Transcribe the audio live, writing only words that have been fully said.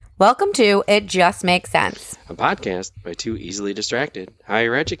Welcome to It Just Makes Sense, a podcast by two easily distracted,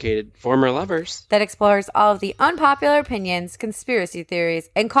 higher educated, former lovers that explores all of the unpopular opinions, conspiracy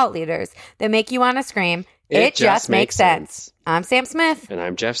theories, and cult leaders that make you want to scream, It just makes sense. I'm Sam Smith. And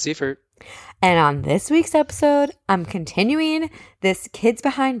I'm Jeff Seifert. And on this week's episode, I'm continuing this Kids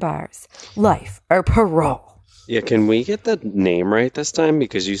Behind Bars, Life or Parole. Yeah, can we get the name right this time?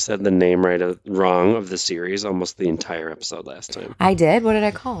 Because you said the name wrong of the series almost the entire episode last time. I did? What did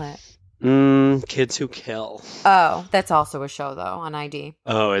I call it? Kids Who Kill. Oh, that's also a show, though, on ID.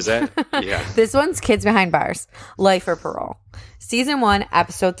 Oh, is it? Yeah. This one's Kids Behind Bars, Life or Parole. Season 1,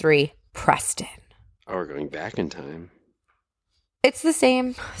 Episode 3, Preston. Oh, we're going back in time. It's the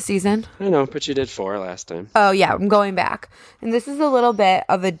same season. I know, but you did 4 last time. Oh, yeah, I'm going back. And this is a little bit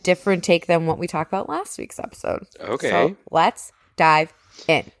of a different take than what we talked about last week's episode. Okay. So let's dive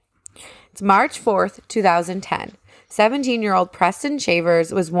in. It's March 4th, 2010. 17-year-old Preston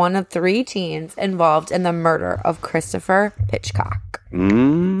Chavers was one of 3 teens involved in the murder of Christopher Pitcock.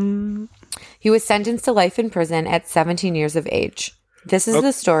 He was sentenced to life in prison at 17 years of age. This is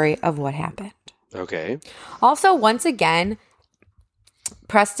the story of what happened. Okay. Also, once again,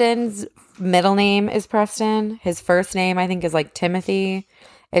 Preston's middle name is Preston. His first name, I think, is like Timothy.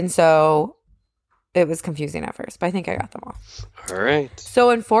 And so it was confusing at first, but I think I got them all. All right. So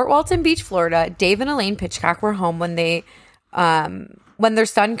in Fort Walton Beach, Florida, Dave and Elaine Pitcock were home when their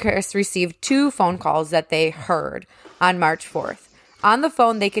son Chris received 2 phone calls that they heard on March 4th. On the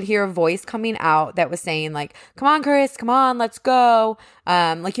phone, they could hear a voice coming out that was saying, like, come on, Chris, come on, let's go.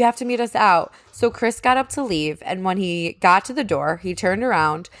 Like, you have to meet us out. So Chris got up to leave, and when he got to the door, he turned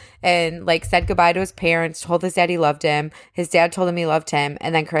around and, like, said goodbye to his parents, told his dad he loved him. His dad told him he loved him,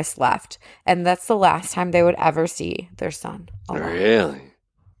 and then Chris left. And that's the last time they would ever see their son alive. Really?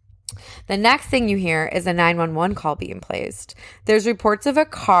 The next thing you hear is a 911 call being placed. There's reports of a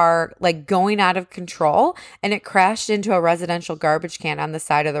car like going out of control, and it crashed into a residential garbage can on the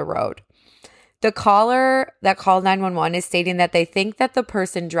side of the road. The caller that called 911 is stating that they think that the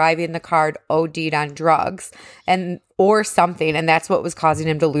person driving the car OD'd on drugs or something, and that's what was causing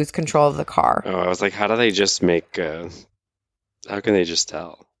him to lose control of the car. Oh, I was like, how do they just how can they just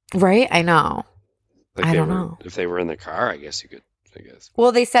tell? Right? I know. Like I don't know. If they were in the car, I guess you could.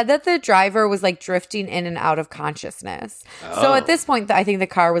 Well, they said that the driver was like drifting in and out of consciousness. Oh. So at this point, I think the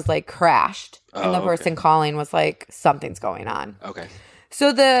car was like crashed. And the person calling was like, something's going on. Okay.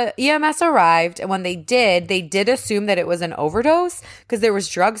 So the EMS arrived, and when they did assume that it was an overdose because there was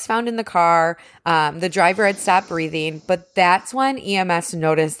drugs found in the car. The driver had stopped breathing, but that's when EMS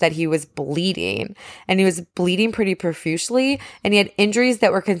noticed that he was bleeding, and he was bleeding pretty profusely, and he had injuries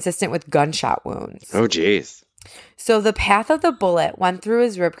that were consistent with gunshot wounds. Oh, geez. So the path of the bullet went through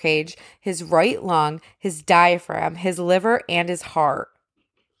his ribcage, his right lung, his diaphragm, his liver, and his heart.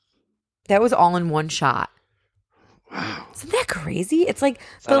 That was all in one shot. Wow. Isn't that crazy? It's like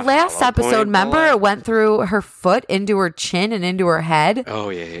the last episode, remember, it went through her foot into her chin and into her head? Oh,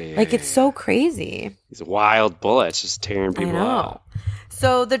 yeah. Like, it's so crazy. These wild bullets just tearing people out.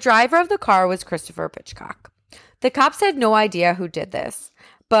 So the driver of the car was Christopher Pitcock. The cops had no idea who did this.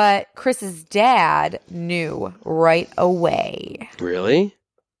 But Chris's dad knew right away. Really?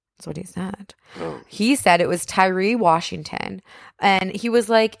 That's what he said. Oh. He said it was Tyree Washington. And he was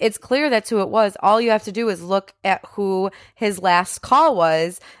like, it's clear that's who it was. All you have to do is look at who his last call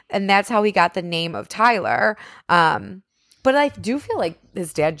was. And that's how he got the name of Tyler. But I do feel like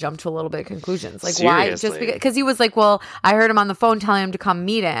his dad jumped to a little bit of conclusions. Like, seriously? Why? Just because he was like, well, I heard him on the phone telling him to come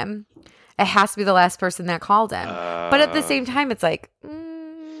meet him. It has to be the last person that called him. But at the same time, it's like...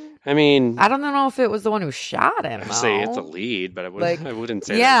 I mean, I don't know if it was the one who shot him. I'd say it's a lead, but I wouldn't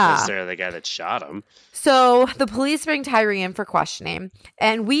say that's necessarily the guy that shot him. So the police bring Tyree in for questioning,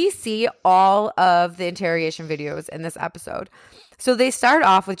 and we see all of the interrogation videos in this episode. So they start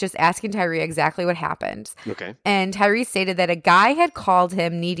off with just asking Tyree exactly what happened. Okay. And Tyree stated that a guy had called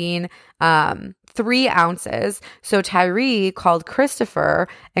him needing 3 ounces. So Tyree called Christopher,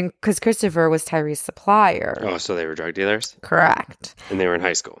 and because Christopher was Tyree's supplier. Oh, so they were drug dealers? Correct. And they were in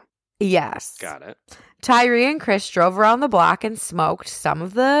high school? Yes. Got it. Tyree and Chris drove around the block and smoked some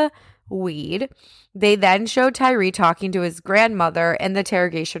of the weed. They then showed Tyree talking to his grandmother in the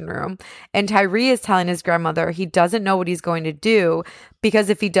interrogation room. And Tyree is telling his grandmother he doesn't know what he's going to do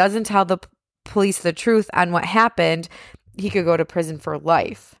because if he doesn't tell the police the truth on what happened, he could go to prison for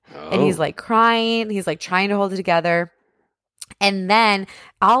life. Oh. And he's like crying. He's like trying to hold it together. And then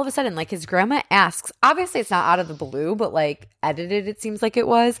all of a sudden, like his grandma asks, obviously it's not out of the blue, but like edited, it seems like it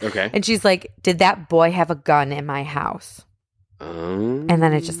was. Okay. And she's like, did that boy have a gun in my house? And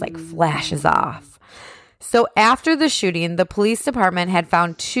then it just like flashes off. So after the shooting, the police department had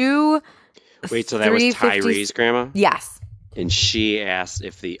found two. Wait, so that was Tyree's grandma? Yes. And she asked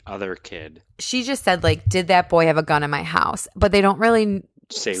if the other kid. She just said, like, did that boy have a gun in my house? But they don't really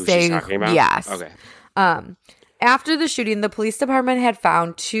say who she's talking about? Yes. Okay. After the shooting, the police department had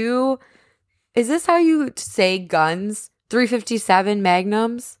found two. Is this how you say guns? 357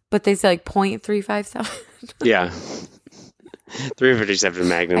 Magnums, but they say like .357. Yeah. 357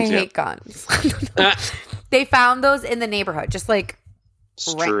 Magnums. I hate guns. They found those in the neighborhood, just like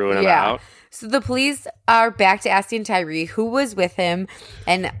strewing them out. So the police are back to asking Tyree who was with him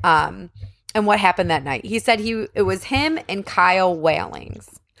and what happened that night. He said it was him and Kyle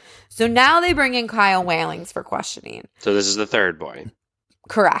Whalings. So now they bring in Kyle Whalings for questioning. So this is the third boy.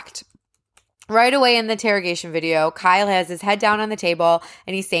 Correct. Right away in the interrogation video, Kyle has his head down on the table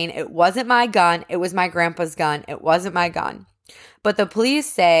and he's saying, it wasn't my gun. It was my grandpa's gun. It wasn't my gun. But the police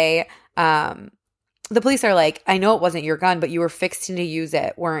say, the police are like, I know it wasn't your gun, but you were fixing to use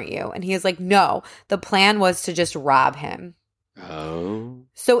it, weren't you? And he is like, no, the plan was to just rob him. Oh.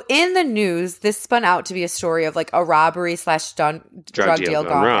 So in the news, this spun out to be a story of like a robbery / drug deal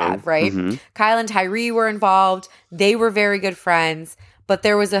gone bad, right? Mm-hmm. Kyle and Tyree were involved. They were very good friends. But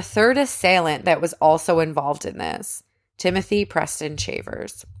there was a third assailant that was also involved in this, Timothy Preston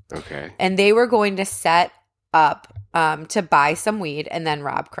Chavers. Okay. And they were going to set up to buy some weed and then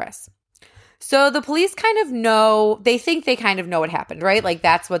rob Chris. So the police kind of know, they think they kind of know what happened, right? Like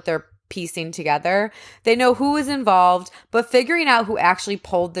that's what they're piecing together. They know who was involved, but figuring out who actually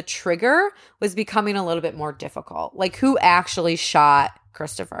pulled the trigger was becoming a little bit more difficult. Like who actually shot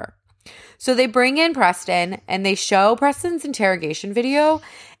Christopher. So they bring in Preston and they show Preston's interrogation video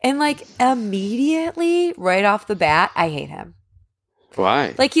and like immediately right off the bat, I hate him.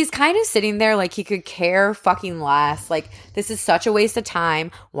 Why? Like he's kind of sitting there like he could care fucking less. Like this is such a waste of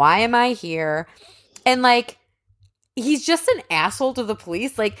time. Why am I here? And like he's just an asshole to the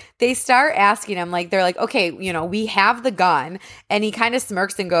police. Like they start asking him like they're like, okay, we have the gun. And he kind of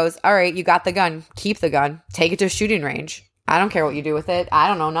smirks and goes, all right, you got the gun. Keep the gun. Take it to a shooting range. I don't care what you do with it. I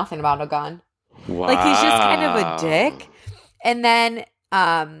don't know nothing about a gun. Wow. Like he's just kind of a dick. And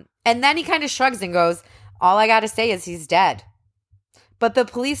then he kind of shrugs and goes, all I got to say is he's dead. But the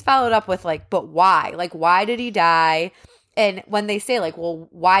police followed up with like, but why? Like, why did he die? And when they say like, well,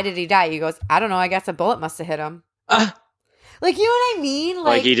 why did he die? He goes, I don't know. I guess a bullet must have hit him. Like, you know what I mean?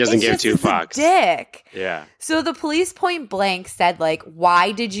 Like he doesn't give two fucks. Dick. Yeah. So the police point blank said like,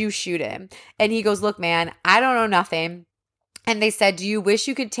 why did you shoot him? And he goes, look, man, I don't know nothing. And they said, do you wish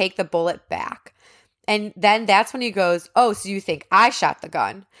you could take the bullet back? And then that's when he goes, oh, so you think I shot the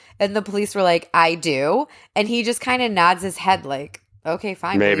gun? And the police were like, I do. And he just kind of nods his head like, okay,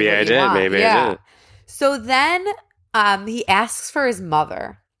 fine. Maybe I did. Maybe I did. So then he asks for his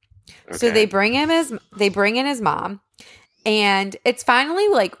mother. Okay. So they bring in his mom. And it's finally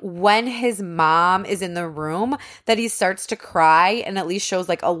like when his mom is in the room that he starts to cry and at least shows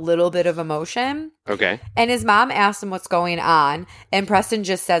like a little bit of emotion. Okay. And his mom asks him what's going on. And Preston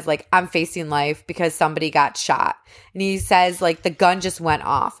just says like, I'm facing life because somebody got shot. And he says like the gun just went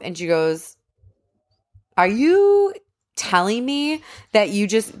off. And she goes, are you telling me that you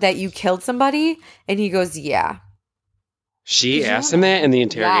killed somebody? And he goes, yeah. She asked him that in the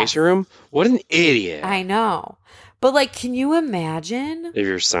interrogation room? What an idiot. I know. But, like, can you imagine? If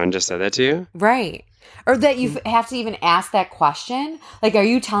your son just said that to you? Right. Or that you have to even ask that question. Like, are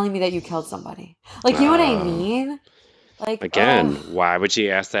you telling me that you killed somebody? Like, you know what I mean? Like, again, why would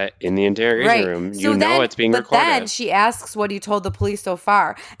she ask that in the interrogation room? You know it's being recorded. But then she asks what he told the police so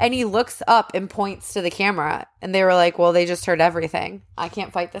far. And he looks up and points to the camera. And they were like, well, they just heard everything. I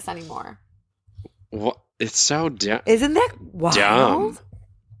can't fight this anymore. What? It's so dumb. Isn't that wild? Dumb.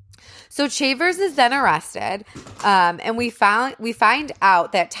 So Chavers is then arrested, and we find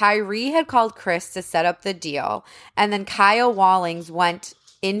out that Tyree had called Chris to set up the deal, and then Kyle Wallings went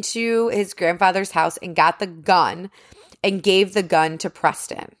into his grandfather's house and got the gun and gave the gun to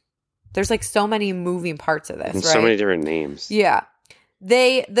Preston. There's like so many moving parts of this, and right? So many different names. Yeah.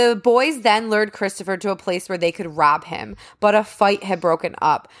 The boys then lured Christopher to a place where they could rob him, but a fight had broken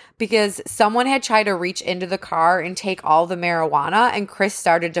up because someone had tried to reach into the car and take all the marijuana, and Chris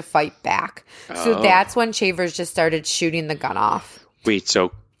started to fight back. So that's when Chavers just started shooting the gun off. Wait,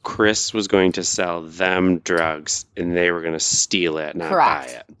 so Chris was going to sell them drugs, and they were going to steal it, not buy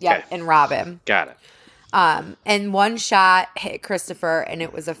it. Yep, okay. And rob him. Got it. And one shot hit Christopher, and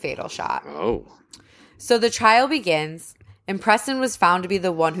it was a fatal shot. Oh. So the trial begins. And Preston was found to be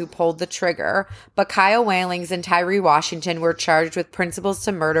the one who pulled the trigger, but Kyle Whalings and Tyree Washington were charged with principles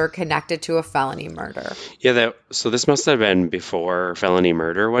to murder connected to a felony murder. Yeah, so this must have been before felony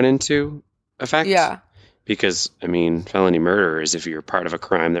murder went into effect? Yeah. Because, I mean, felony murder is if you're part of a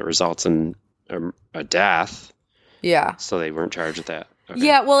crime that results in a death. Yeah. So they weren't charged with that. Okay.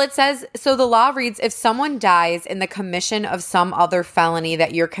 Yeah, well, it says, so the law reads, if someone dies in the commission of some other felony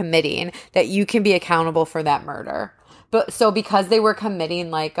that you're committing, that you can be accountable for that murder. But so because they were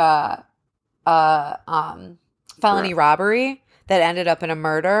committing like a felony robbery that ended up in a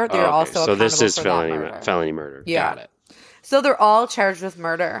murder, they're also accountable this is for felony murder. Yeah. Got it. So they're all charged with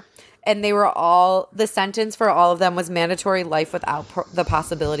murder. And they were all, the sentence for all of them was mandatory life without the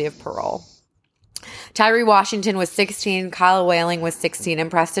possibility of parole. Tyree Washington was 16, Kyle Whaling was 16, and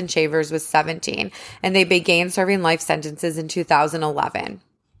Preston Chavers was 17. And they began serving life sentences in 2011.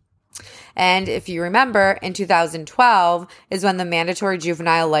 And if you remember, in 2012 is when the mandatory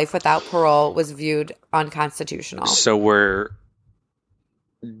juvenile life without parole was viewed unconstitutional. So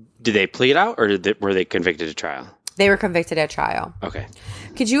did they plead out, or were they convicted at trial? They were convicted at trial. Okay.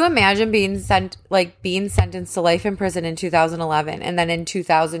 Could you imagine being sentenced to life in prison in 2011, and then in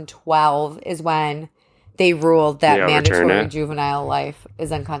 2012 is when they ruled that mandatory juvenile life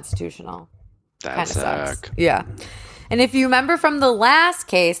is unconstitutional? That sucks. Yeah. And if you remember from the last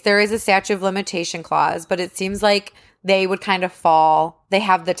case, there is a statute of limitation clause, but it seems like they would kind of fall. They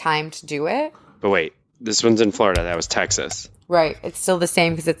have the time to do it. But wait, this one's in Florida. That was Texas. Right. It's still the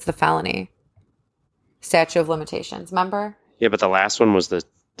same because it's the felony statute of limitations. Remember? Yeah, but the last one was the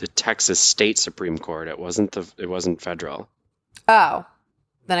Texas State Supreme Court. It wasn't federal. Oh,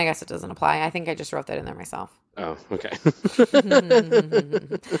 then I guess it doesn't apply. I think I just wrote that in there myself. Oh, okay.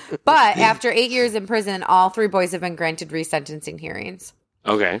 But after 8 years in prison, all three boys have been granted resentencing hearings.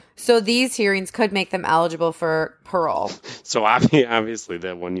 Okay. So these hearings could make them eligible for parole. So obviously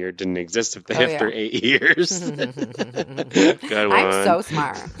that 1 year didn't exist after 8 years. Good one. I'm so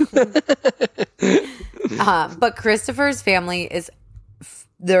smart. But Christopher's family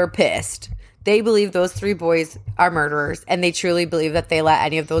they're pissed. They believe those three boys are murderers, and they truly believe that they let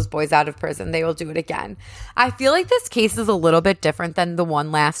any of those boys out of prison, they will do it again. I feel like this case is a little bit different than the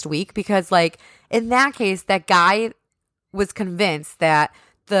one last week because, like, in that case, that guy was convinced that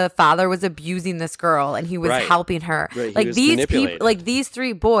the father was abusing this girl and he was helping her. Right. Like these people, like these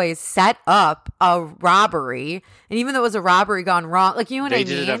three boys set up a robbery, and even though it was a robbery gone wrong, like, you know what I mean?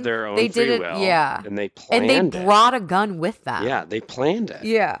 They did it of their own free will. Yeah. And they planned it. And they brought a gun with them. Yeah, they planned it.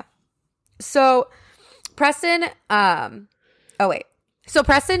 Yeah. So Preston, So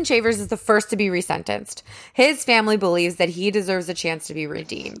Preston Chavers is the first to be resentenced. His family believes that he deserves a chance to be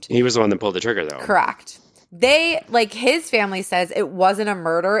redeemed. He was the one that pulled the trigger, though. Correct. His family says it wasn't a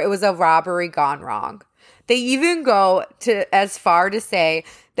murder. It was a robbery gone wrong. They even go as far to say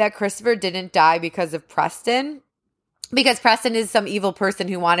that Christopher didn't die because of Preston, because Preston is some evil person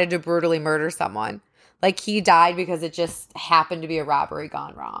who wanted to brutally murder someone. Like, he died because it just happened to be a robbery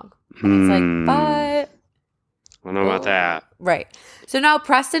gone wrong. It's like, but I don't know about that. Right. So now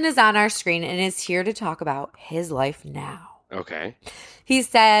Preston is on our screen and is here to talk about his life now. Okay. He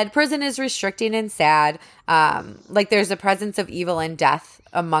said prison is restricting and sad. There's a presence of evil and death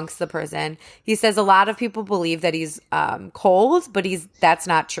amongst the prison. He says a lot of people believe that he's cold, but that's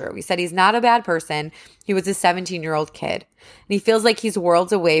not true. He said he's not a bad person. He was a 17-year-old kid. And he feels like he's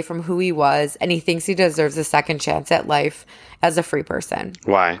worlds away from who he was, and he thinks he deserves a second chance at life as a free person.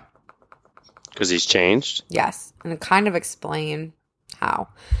 Why? Because he's changed? Yes. And kind of explain how.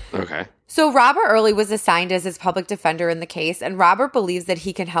 Okay. So Robert Early was assigned as his public defender in the case, and Robert believes that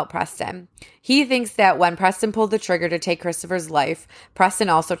he can help Preston. He thinks that when Preston pulled the trigger to take Christopher's life, Preston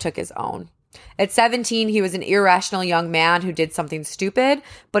also took his own. At 17, he was an irrational young man who did something stupid,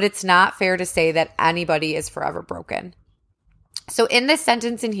 but it's not fair to say that anybody is forever broken. So in this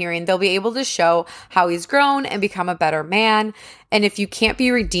sentencing hearing, they'll be able to show how he's grown and become a better man. And if you can't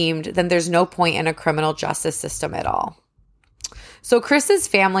be redeemed, then there's no point in a criminal justice system at all. So Chris's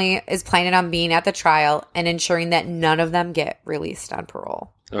family is planning on being at the trial and ensuring that none of them get released on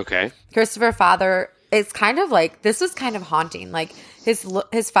parole. Okay. Christopher's father is kind of like, this was kind of haunting. Like,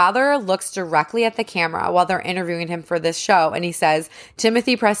 his father looks directly at the camera while they're interviewing him for this show, and he says,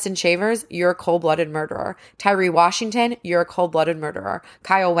 Timothy Preston Chavers, you're a cold-blooded murderer. Tyree Washington, you're a cold-blooded murderer.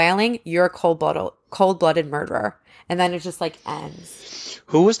 Kyle Whaling, you're a cold-blooded murderer. And then it just, like, ends.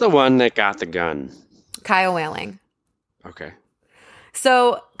 Who was the one that got the gun? Kyle Whaling. Okay.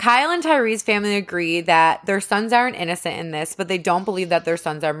 So Kyle and Tyree's family agree that their sons aren't innocent in this, but they don't believe that their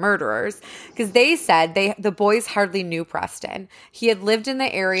sons are murderers because they said the boys hardly knew Preston. He had lived in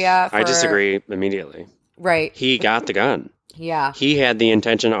the area I disagree immediately. Right. He got the gun. Yeah. He had the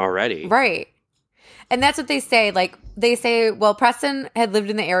intention already. Right. And that's what they say. Like, they say, well, Preston had lived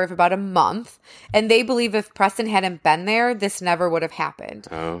in the area for about a month, and they believe if Preston hadn't been there, this never would have happened.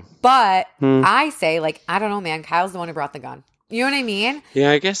 Oh. But I say, like, I don't know, man. Kyle's the one who brought the gun. You know what I mean?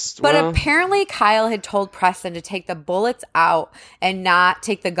 Yeah, I guess. But apparently Kyle had told Preston to take the bullets out and not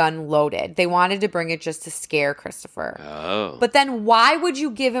take the gun loaded. They wanted to bring it just to scare Christopher. Oh. But then why would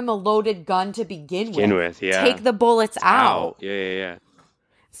you give him a loaded gun to begin with? Yeah. Take the bullets out. Yeah.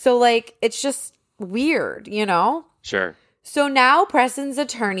 So, like, it's just weird, you know? Sure. So now Preston's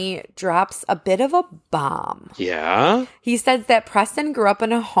attorney drops a bit of a bomb. Yeah? He says that Preston grew up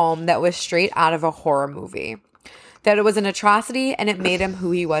in a home that was straight out of a horror movie. That it was an atrocity and it made him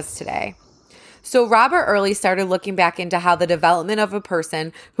who he was today. So Robert Early started looking back into how the development of a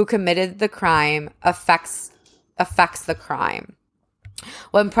person who committed the crime affects the crime.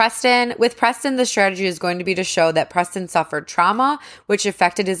 With Preston, the strategy is going to be to show that Preston suffered trauma, which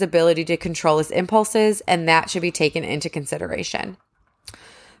affected his ability to control his impulses, and that should be taken into consideration.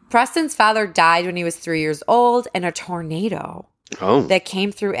 Preston's father died when he was 3 years old in a tornado that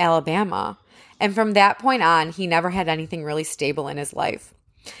came through Alabama. And from that point on, he never had anything really stable in his life.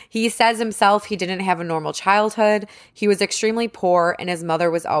 He says himself he didn't have a normal childhood. He was extremely poor, and his mother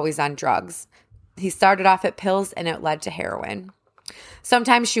was always on drugs. He started off at pills, and it led to heroin.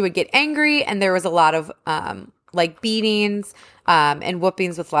 Sometimes she would get angry, and there was a lot of beatings and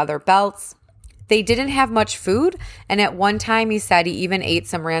whoopings with leather belts. They didn't have much food, and at one time he said he even ate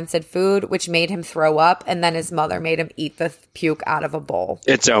some rancid food, which made him throw up, and then his mother made him eat the puke out of a bowl.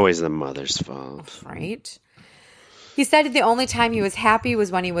 It's always the mother's fault. Right? He said the only time he was happy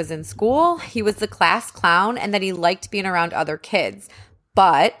was when he was in school. He was the class clown, and that he liked being around other kids.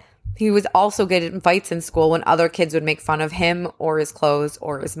 But he was also good in fights in school when other kids would make fun of him or his clothes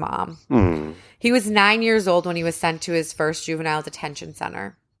or his mom. He was 9 years old when he was sent to his first juvenile detention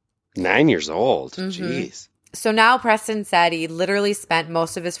center. 9 years old? Mm-hmm. Jeez. So now Preston said he literally spent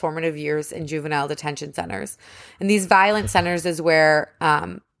most of his formative years in juvenile detention centers. And these violent centers is where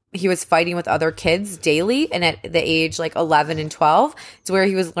he was fighting with other kids daily. And at the age like 11 and 12, it's where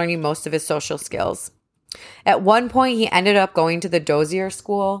he was learning most of his social skills. At one point, he ended up going to the Dozier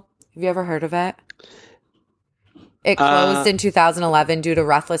School. Have you ever heard of it? It closed in 2011 due to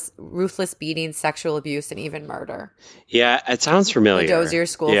ruthless beatings, sexual abuse, and even murder. Yeah, it sounds familiar. The Dozier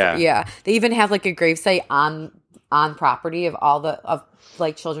School. Yeah. They even have like a gravesite on property of all of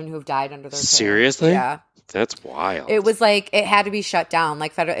children who have died under their care. Seriously? Yeah. That's wild. It was like, it had to be shut down.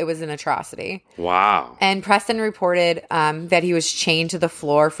 Like, it was an atrocity. Wow. And Preston reported that he was chained to the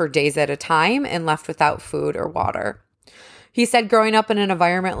floor for days at a time and left without food or water. He said growing up in an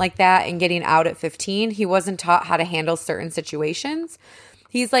environment like that and getting out at 15, he wasn't taught how to handle certain situations.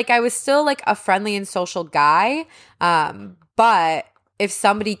 He's like, I was still like a friendly and social guy, but if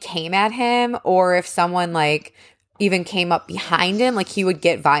somebody came at him or if someone like even came up behind him, like he would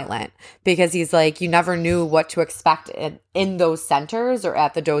get violent because he's like, you never knew what to expect in those centers or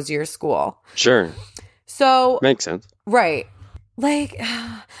at the Dozier School. Sure. So makes sense. Right. Like,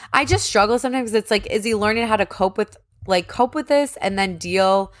 I just struggle sometimes. It's like, is he learning how to cope with this and then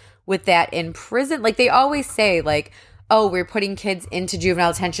deal with that in prison? Like, they always say like, oh, we're putting kids into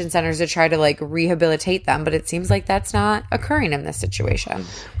juvenile detention centers to try to like rehabilitate them. But it seems like that's not occurring in this situation.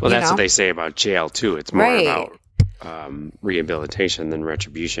 Well, that's what they say about jail too. It's more about rehabilitation than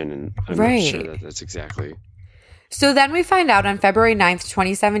retribution. And I'm not sure that that's exactly. So then we find out on February 9th,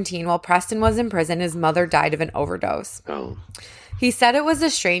 2017, while Preston was in prison, his mother died of an overdose. Oh. He said it was a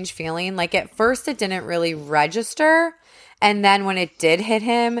strange feeling. Like, at first it didn't really register. And then when it did hit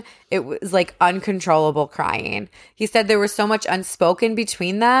him, it was like uncontrollable crying. He said there was so much unspoken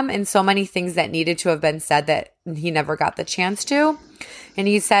between them and so many things that needed to have been said that he never got the chance to. And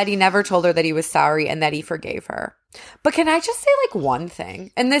he said he never told her that he was sorry and that he forgave her. But can I just say like one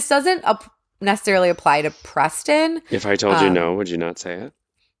thing? And this doesn't necessarily apply to Preston. If I told you no, would you not say it?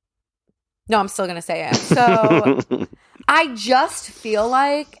 No, I'm still going to say it. So I just feel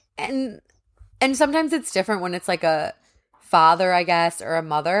like, and sometimes it's different when it's like a father, I guess, or a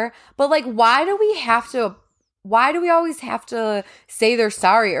mother. But like, why do we always have to say they're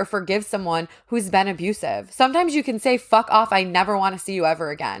sorry or forgive someone who's been abusive? Sometimes you can say, fuck off, I never want to see you ever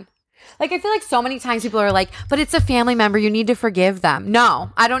again. Like, I feel like so many times people are like, but it's a family member, you need to forgive them.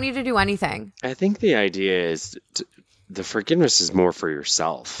 No, I don't need to do anything. I think the idea is the forgiveness is more for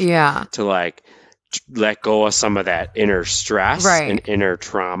yourself. Yeah. To like let go of some of that inner stress and inner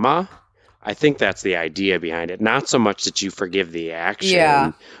trauma. I think that's the idea behind it. Not so much that you forgive the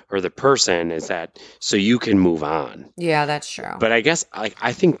action or the person, is that so you can move on. Yeah, that's true. But I guess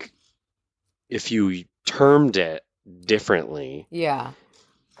I think if you termed it differently,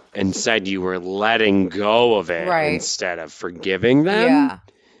 instead you were letting go of it instead of forgiving them. Yeah.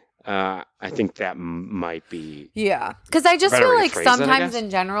 I think that might be. Yeah. Because I just feel like sometimes in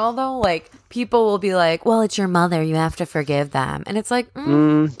general, though, like people will be like, well, it's your mother. You have to forgive them. And it's like,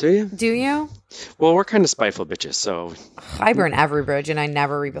 do you? Do you? Well, we're kind of spiteful bitches, so. I burn every bridge and I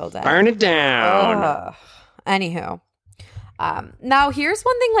never rebuild it. Burn it down. Anywho. Now, here's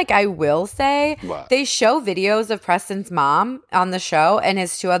one thing like I will say. What? They show videos of Preston's mom on the show and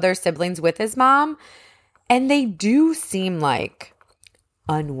his 2 other siblings with his mom. And they do seem like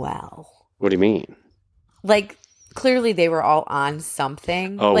unwell. What do you mean? Like, clearly they were all on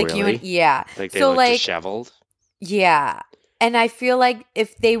something. Oh, like really? Yeah. Like they look disheveled? Yeah. And I feel like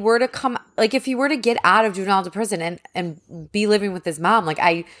if they were to if he were to get out of juvenile prison and be living with his mom, like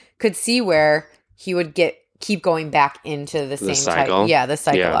I could see where he would keep going back into the same cycle. The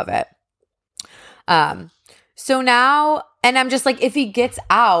cycle of it. So now, and I'm just like, if he gets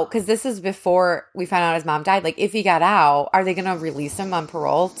out, because this is before we found out his mom died, like if he got out, are they going to release him on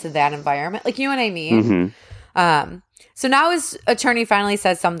parole to that environment? Like, you know what I mean? Mm-hmm. So now his attorney finally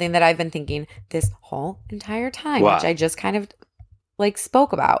says something that I've been thinking this whole entire time, which I just kind of like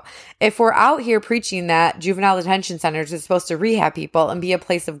spoke about. If we're out here preaching that juvenile detention centers is supposed to rehab people and be a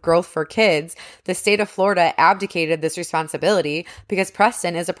place of growth for kids, the state of Florida abdicated this responsibility because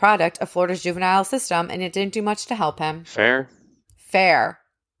Preston is a product of Florida's juvenile system and it didn't do much to help him. Fair.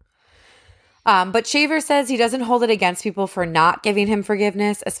 But Chavers says he doesn't hold it against people for not giving him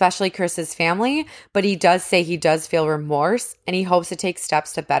forgiveness, especially Chris's family, but he does say he does feel remorse and he hopes to take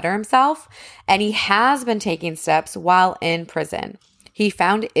steps to better himself. And he has been taking steps while in prison. He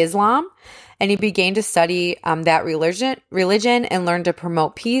found Islam and he began to study that religion and learn to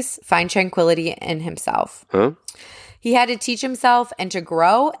promote peace, find tranquility in himself. Huh? He had to teach himself and to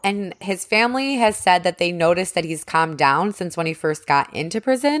grow, and his family has said that they noticed that he's calmed down since when he first got into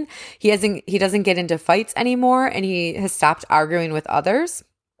prison. He doesn't get into fights anymore, and he has stopped arguing with others.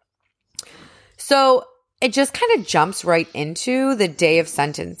 So it just kind of jumps right into the day of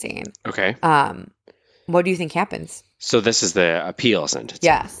sentencing. Okay. What do you think happens? So this is the appeal sentence.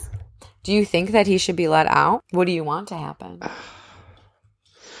 Yes. Do you think that he should be let out? What do you want to happen?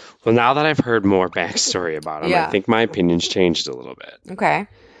 Well, now that I've heard more backstory about him, I think my opinion's changed a little bit. Okay.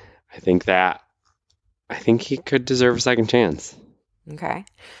 I think he could deserve a second chance. Okay.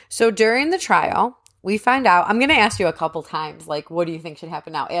 So during the trial, we find out, I'm going to ask you a couple times, like, what do you think should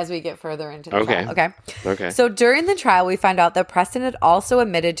happen now as we get further into the trial? Okay. So during the trial, we find out that Preston had also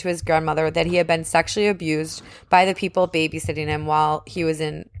admitted to his grandmother that he had been sexually abused by the people babysitting him while he was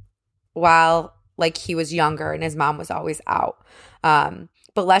younger and his mom was always out.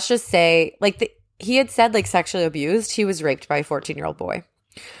 But let's just say, he had said, sexually abused. He was raped by a 14-year-old boy.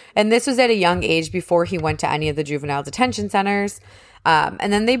 And this was at a young age before he went to any of the juvenile detention centers.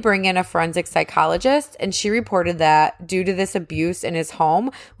 And then they bring in a forensic psychologist, and she reported that due to this abuse in his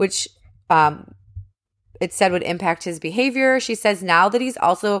home, which it said would impact his behavior, she says now that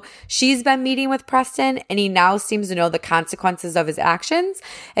she's been meeting with Preston, and he now seems to know the consequences of his actions.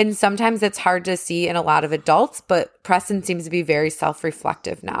 And sometimes it's hard to see in a lot of adults, but Preston seems to be very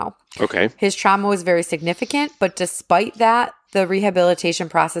self-reflective now. Okay. His trauma was very significant, but despite that, the rehabilitation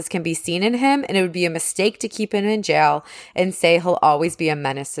process can be seen in him, and it would be a mistake to keep him in jail and say he'll always be a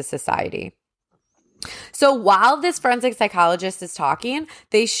menace to society. So while this forensic psychologist is talking,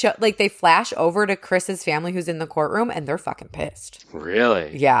 they flash over to Chris's family who's in the courtroom, and they're fucking pissed.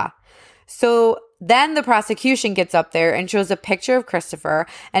 Really? Yeah. So then the prosecution gets up there and shows a picture of Christopher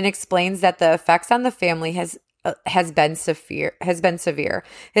and explains that the effects on the family has been severe.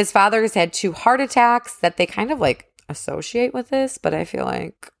 His father has had 2 heart attacks that they kind of associate with this, but I feel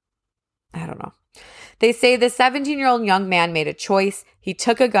like, I don't know. They say the 17-year-old young man made a choice. He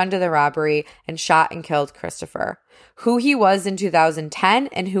took a gun to the robbery and shot and killed Christopher. Who he was in 2010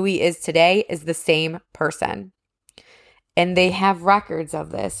 and who he is today is the same person. And they have records of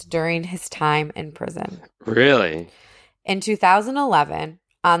this during his time in prison. Really? In 2011,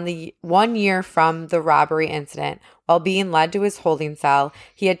 on the 1 year from the robbery incident, while being led to his holding cell,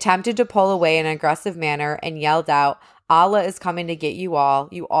 he attempted to pull away in an aggressive manner and yelled out, "Allah is coming to get you all.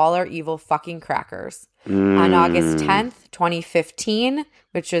 You all are evil fucking crackers." On August 10th, 2015,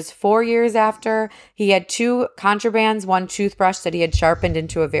 which was 4 years after, he had 2 contrabands, 1 toothbrush that he had sharpened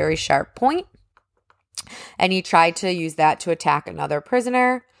into a very sharp point, and he tried to use that to attack another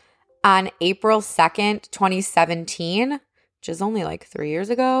prisoner. On April 2nd, 2017, which is only 3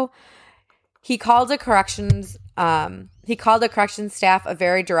 years ago, he called a corrections staff a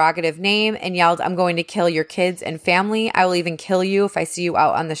very derogative name and yelled, "I'm going to kill your kids and family. I will even kill you if I see you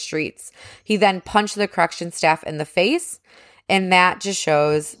out on the streets." He then punched the corrections staff in the face. And that just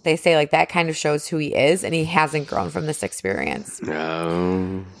shows, they say like that kind of shows who he is, and he hasn't grown from this experience.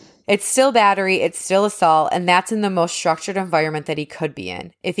 No. It's still battery, it's still assault, and that's in the most structured environment that he could be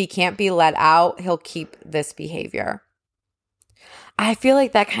in. If he can't be let out, he'll keep this behavior. I feel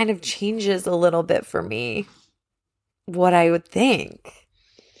like that kind of changes a little bit for me, what I would think.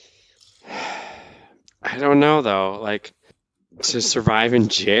 I don't know, though. Like, to survive in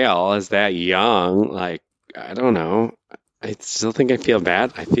jail as that young, like, I don't know. I still think I feel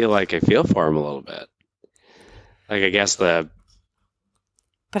bad. I feel like I feel for him a little bit. Like, I guess But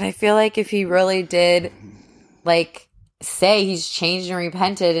I feel like if he really did, like, say he's changed and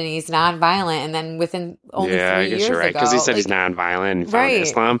repented and he's nonviolent, and then within only 3 years ago. Yeah, I guess you're right. Because he said he's nonviolent and found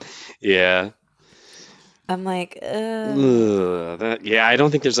Islam. Yeah. I'm like, yeah, I don't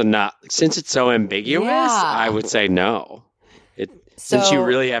think there's enough. Since it's so ambiguous, I would say no. Since you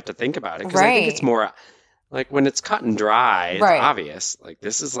really have to think about it. Because I think it's more... Like, when it's cut and dry, it's obvious. Like,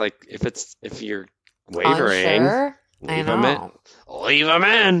 this is like, if you're wavering, leave them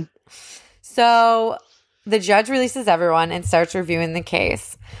in. So, the judge releases everyone and starts reviewing the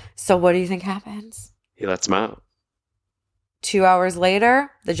case. So, what do you think happens? He lets them out. 2 hours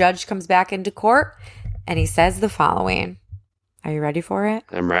later, the judge comes back into court, and he says the following. Are you ready for it?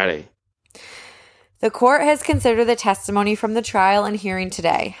 I'm ready. The court has considered the testimony from the trial and hearing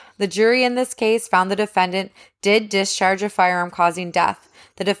today. The jury in this case found the defendant did discharge a firearm causing death.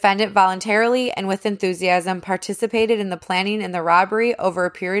 The defendant voluntarily and with enthusiasm participated in the planning and the robbery over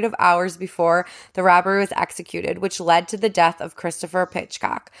a period of hours before the robbery was executed, which led to the death of Christopher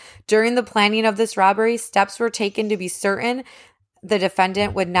Pitcock. During the planning of this robbery, steps were taken to be certain the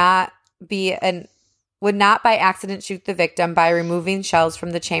defendant would not by accident shoot the victim by removing shells from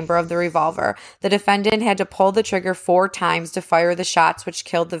the chamber of the revolver. The defendant had to pull the trigger 4 times to fire the shots which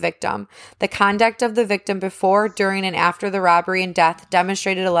killed the victim. The conduct of the victim before, during, and after the robbery and death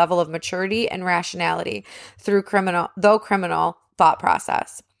demonstrated a level of maturity and rationality through criminal thought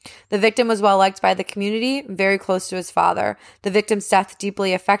process. The victim was well liked by the community, very close to his father. The victim's death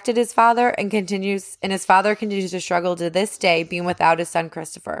deeply affected his father, and his father continues to struggle to this day, being without his son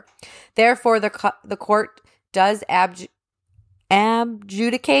Christopher. Therefore, the court does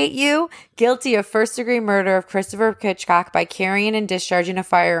adjudicate you guilty of first-degree murder of Christopher Pitcock by carrying and discharging a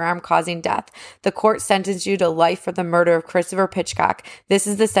firearm causing death. The court sentenced you to life for the murder of Christopher Pitcock. This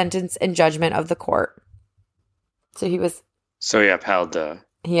is the sentence and judgment of the court. So he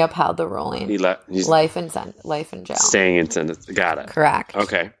upheld the ruling. He's life in jail. Staying in sentence. Got it. Correct.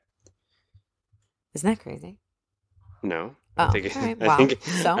 Okay. Isn't that crazy? No. Oh, I don't think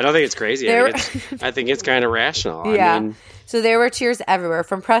it's crazy. I think it's kind of rational. Yeah. I mean, so there were cheers everywhere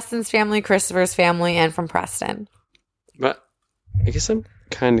from Preston's family, Christopher's family, and from Preston. But I guess I'm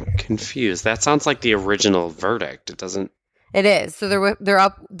kind of confused. That sounds like the original verdict. It doesn't. It is. So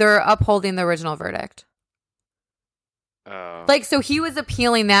they're upholding the original verdict. So he was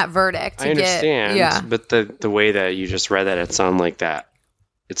appealing that verdict. I understand. But the way that you just read that, it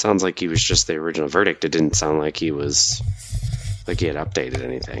sounds like he was just the original verdict. It didn't sound like he was like he had updated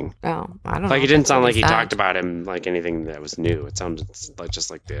anything. Oh, I don't know. Like it didn't sound like he talked about him like anything that was new. It sounded like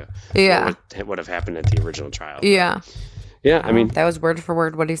just like what would have happened at the original trial. Yeah. Yeah, I mean that was word for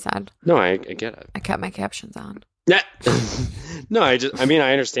word what he said. No, I get it. I kept my captions on. Yeah. No, I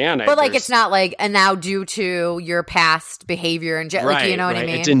understand. But it's not like, and now due to your past behavior and you know what I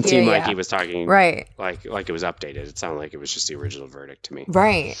mean? It didn't seem like he was talking right. Like it was updated. It sounded like it was just the original verdict to me.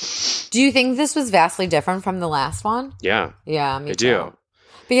 Right. Do you think this was vastly different from the last one? Yeah. Yeah, me too. I do.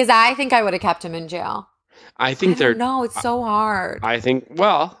 Because I think I would have kept him in jail. I think no, it's so hard. I think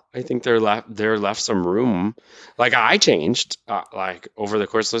they're left some room. Like I changed, like over the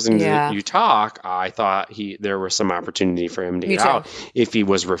course of listening to you talk, I thought there was some opportunity for him to get out if he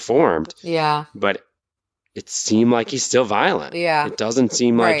was reformed. Yeah. But it seemed like he's still violent. Yeah. It doesn't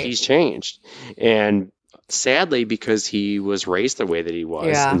seem like he's changed. And sadly, because he was raised the way that he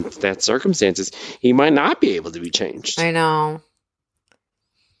was in that circumstances, he might not be able to be changed. I know.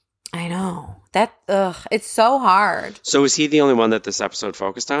 That it's so hard. So is he the only one that this episode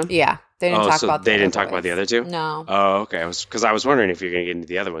focused on? Yeah, they didn't talk about. They didn't talk about the other two. No. Oh, okay. Because I was wondering if you're going to get into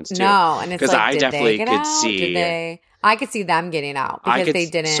the other ones too. No, and it's because I definitely could see. I could see them getting out because they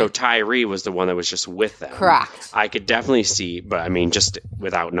didn't. So Tyree was the one that was just with them. Correct. I could definitely see, but I mean, just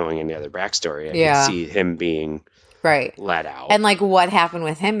without knowing any other backstory, I could see him being let out. And what happened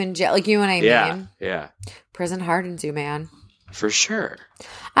with him in jail, you know what I mean? Yeah. Prison hardens you, man. For sure.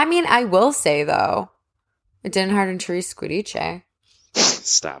 I mean, I will say though, it didn't harden Therese Giudice.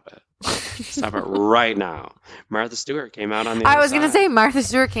 Stop it. Stop it right now. Martha Stewart came out on the I other was going to side. say Martha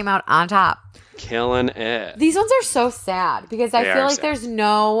Stewart came out on top. Killing it. These ones are so sad because I feel like there's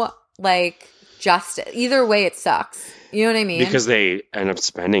no, like, justice. Either way, it sucks. You know what I mean? Because they end up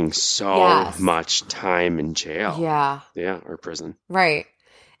spending so much time in jail. Yeah. Yeah, or prison. Right.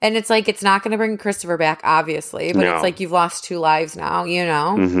 And it's like, it's not going to bring Christopher back, obviously, but it's like you've lost 2 lives now, you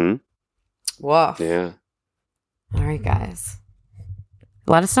know? Mm-hmm. Woof. Yeah. All right, guys.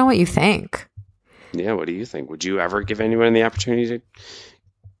 Let us know what you think. Yeah, what do you think? Would you ever give anyone the opportunity to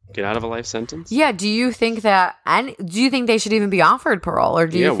get out of a life sentence? Yeah, do you think they should even be offered parole, or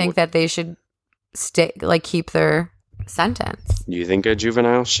do you think that they should keep their sentence? You think a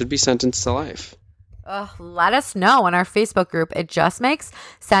juvenile should be sentenced to life? Let us know in our Facebook group. It Just Makes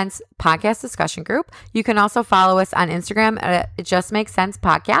Sense Podcast Discussion Group. You can also follow us on Instagram at It Just Makes Sense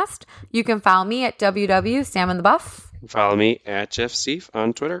Podcast. You can follow me at www.SamandTheBuff. Follow me at Jeff Steve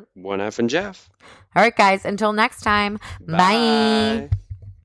on Twitter. 1F and Jeff. All right, guys. Until next time. Bye.